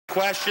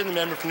Question, the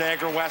member from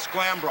Niagara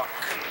West-Glanbrook.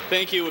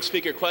 Thank you,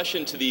 Speaker.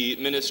 Question to the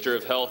Minister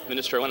of Health.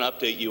 Minister, I want to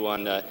update you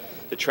on the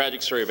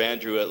tragic story of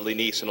Andrew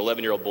Lanese, an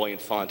 11-year-old boy in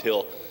Font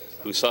Hill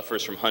who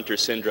suffers from Hunter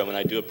syndrome, and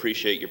I do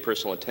appreciate your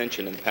personal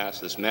attention in the past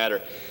to this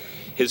matter.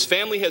 His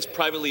family has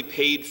privately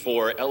paid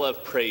for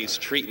Elaprase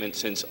treatment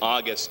since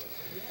August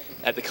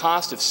at the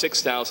cost of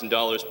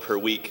 $6,000 per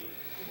week.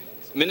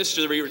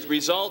 Minister, the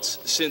results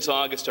since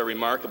August are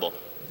remarkable.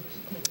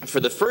 For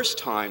the first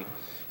time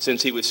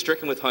since he was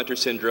stricken with Hunter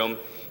syndrome,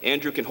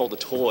 Andrew can hold a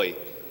toy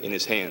in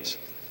his hands.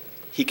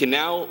 He can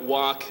now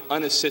walk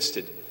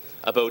unassisted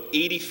about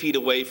 80 feet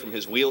away from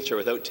his wheelchair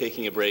without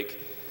taking a break,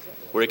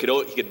 where he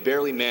could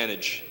barely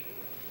manage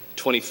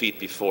 20 feet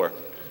before.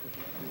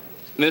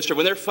 Minister,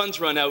 when their funds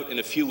run out in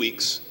a few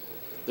weeks,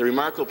 the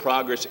remarkable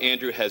progress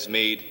Andrew has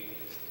made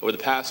over the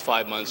past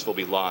 5 months will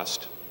be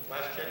lost.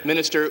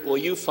 Minister, will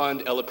you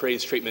fund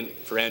Elaprase treatment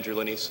for Andrew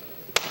Lanese?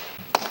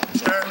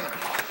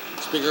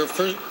 Speaker,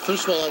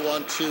 first of all, I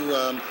want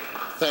to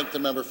thank the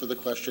member for the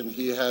question.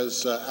 He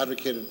has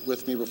advocated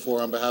with me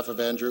before on behalf of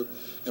Andrew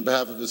and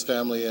behalf of his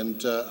family,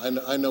 and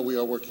I know we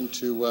are working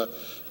to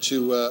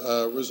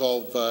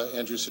resolve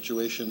Andrew's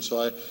situation,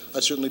 so I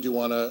certainly do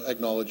want to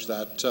acknowledge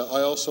that.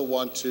 I also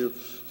want to,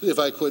 if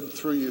I could,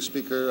 through you,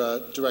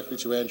 Speaker, directly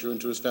to Andrew and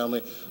to his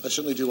family, I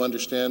certainly do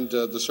understand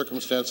the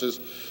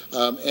circumstances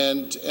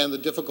and the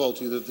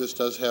difficulty that this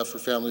does have for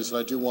families, and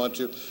I do want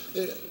to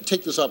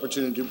take this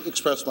opportunity to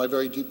express my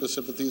very deepest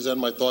sympathies and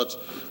my thoughts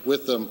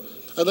with them.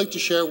 I'd like to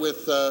share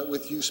with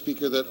you,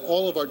 Speaker, that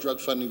all of our drug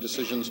funding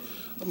decisions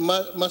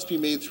must be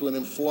made through an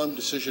informed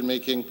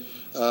decision-making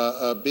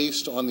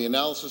based on the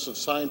analysis of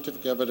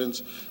scientific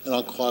evidence and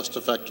on cost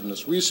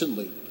effectiveness.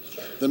 Recently,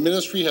 the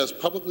Ministry has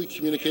publicly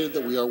communicated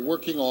that we are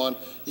working on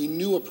a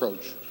new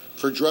approach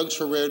for drugs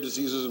for rare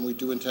diseases, and we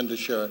do intend to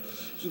share it.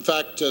 In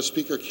fact,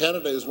 Speaker,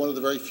 Canada is one of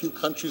the very few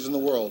countries in the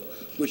world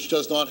which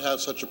does not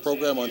have such a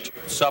program on.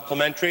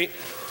 Supplementary.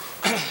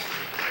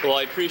 Well,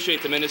 I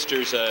appreciate the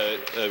Minister's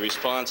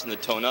response and the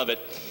tone of it.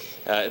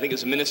 I think,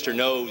 as the Minister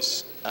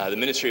knows, the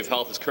Ministry of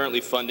Health is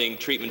currently funding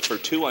treatment for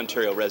 2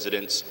 Ontario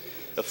residents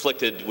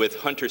afflicted with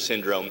Hunter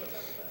syndrome,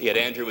 yet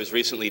Andrew was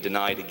recently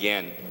denied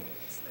again.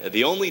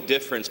 The only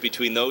difference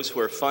between those who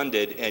are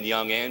funded and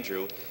young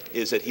Andrew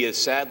is that he has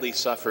sadly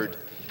suffered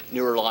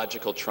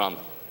neurological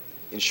trauma.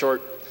 In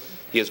short,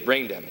 he has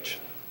brain damage.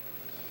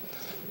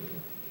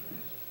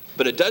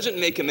 But it doesn't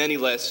make him any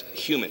less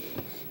human.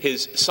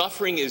 His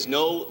suffering is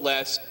no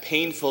less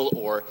painful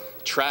or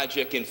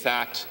tragic, in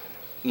fact,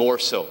 more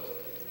so.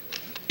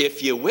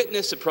 If you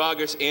witness the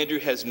progress Andrew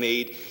has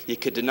made, you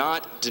could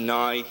not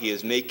deny he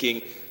is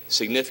making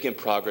significant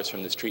progress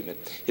from this treatment.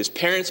 His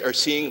parents are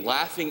seeing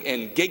laughing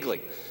and giggling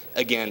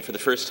again for the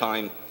first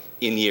time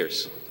in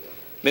years.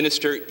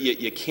 Minister,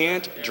 you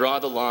can't draw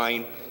the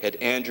line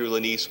at Andrew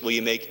Lanese. Will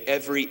you make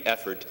every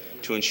effort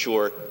to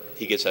ensure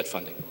he gets that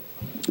funding?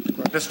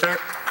 Minister.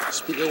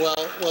 Speaker,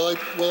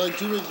 I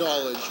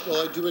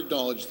do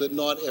acknowledge that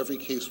not every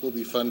case will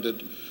be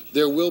funded.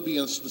 There will be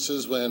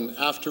instances when,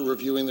 after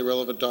reviewing the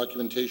relevant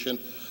documentation,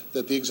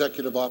 that the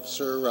executive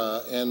officer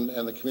and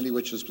the committee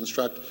which has been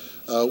struck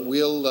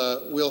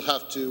will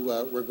have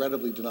to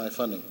regrettably deny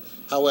funding.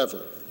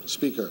 However,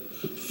 Speaker,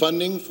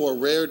 funding for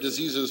rare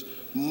diseases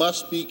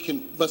must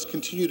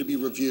continue to be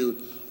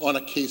reviewed on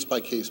a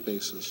case-by-case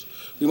basis.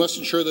 We must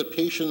ensure that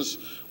patients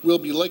will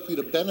be likely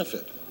to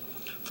benefit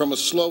from a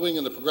slowing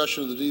in the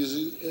progression of the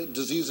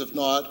disease, if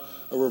not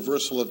a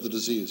reversal of the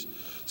disease.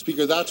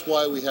 Speaker, that's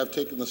why we have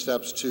taken the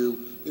steps to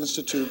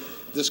institute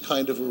this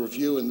kind of a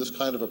review and this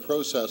kind of a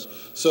process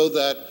so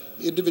that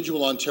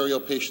individual Ontario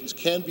patients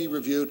can be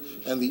reviewed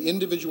and the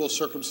individual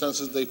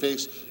circumstances they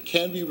face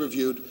can be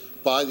reviewed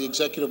by the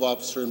executive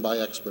officer and by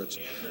experts.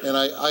 And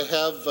I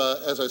have,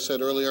 as I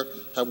said earlier,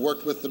 have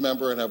worked with the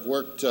member and have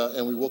worked,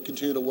 and we will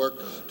continue to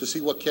work to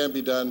see what can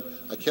be done.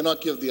 I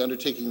cannot give the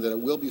undertaking that it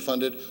will be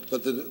funded,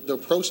 but the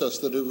process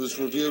that it was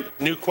reviewed.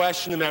 New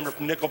question, the member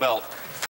from Nickel Belt.